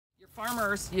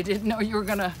Farmers, you didn't know you were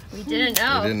gonna. We didn't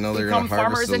know. We didn't know they were gonna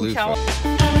harvest the loofah.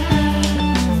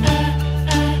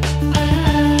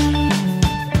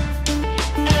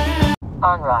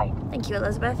 On right. Thank you,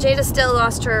 Elizabeth. Jaeda still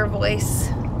lost her voice.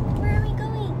 Where are we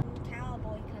going?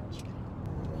 Cowboy country.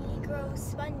 We grow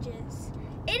sponges.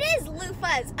 It is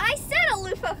loofahs. I said a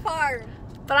Luffa Farm.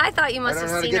 But I thought you must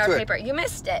have seen our paper. You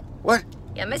missed it. What?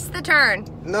 You missed the turn.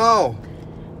 No.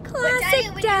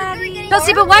 Classic Daddy.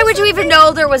 Kelsey, but why would you even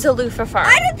know there was a Luffa Farm?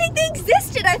 I didn't think they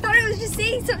existed. I thought I was just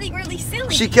saying something really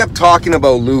silly. She kept talking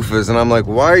about loofahs, and I'm like,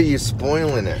 why are you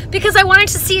spoiling it? Because I wanted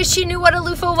to see if she knew what a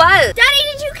loofah was. Daddy,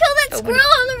 did you kill that squirrel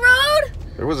on the road?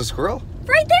 There was a squirrel?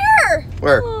 Right there.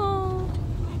 Where? Oh.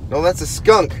 No, that's a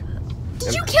skunk.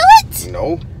 Did you kill it?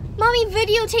 No. Mommy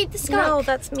videotaped the skunk. No,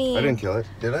 that's me. I didn't kill it,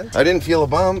 did I? I didn't feel a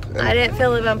bump. I didn't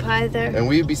feel a bump either. And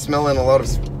we'd be smelling a lot of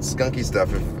skunky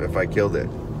stuff if I killed it.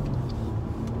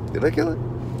 Did I kill it?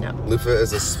 No. Loofah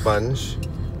is a sponge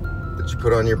that you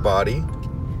put on your body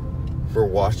for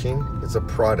washing. It's a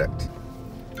product.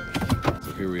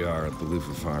 So here we are at the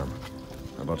Luffa Farm.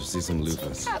 I'm about to see some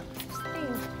loofahs.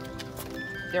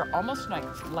 They're almost like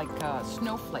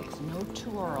snowflakes. No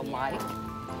two are alike.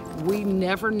 We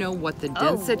never know what the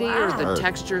density or the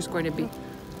texture is going to be.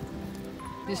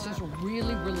 This is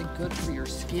really, really good for your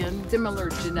skin. Similar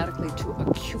genetically to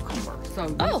a cucumber. So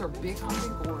these are big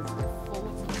humping gourds. They're full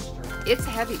of moisture. It's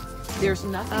heavy. There's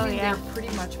nothing in there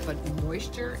pretty much but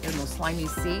moisture and those slimy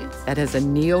seeds. That is a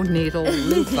neonatal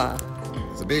loofah.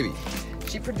 It's a baby.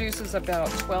 She produces about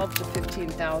 12 to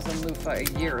 15,000 loofah a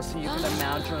year. So you can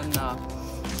imagine.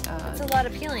 It's a lot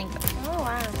of peeling. Oh,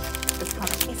 wow.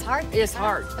 It's hard. It's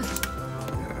hard.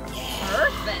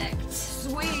 Perfect.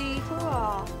 Sweet.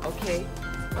 Cool. Okay.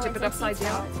 Tip it upside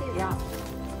down. Yeah.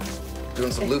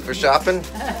 Doing some loofah shopping.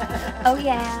 Oh,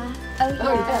 yeah. Oh,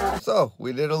 yeah. So,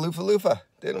 we did a loofah,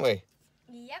 didn't we?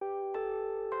 Yep.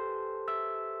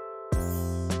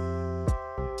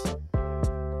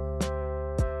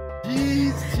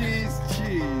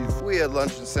 Cheese. We had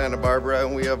lunch in Santa Barbara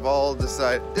and we have all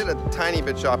decided, did a tiny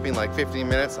bit shopping, like 15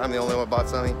 minutes. I'm the only one who bought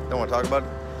something. Don't want to talk about it.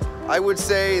 I would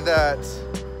say that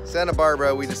Santa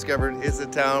Barbara, we discovered, is a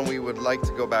town we would like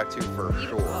to go back to for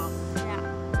sure. Yeah.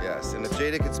 Yes, and if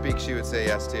Jaeda could speak, she would say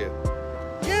yes too.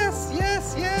 Yes,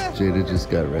 yes, yes. Jaeda just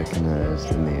got recognized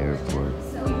in the airport.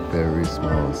 Very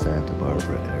small Santa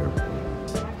Barbara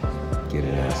airport.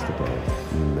 Getting asked about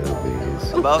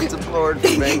movies. About to board for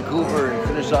Vancouver and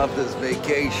finish off this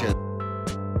vacation.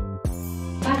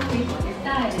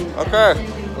 Okay,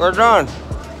 we're done.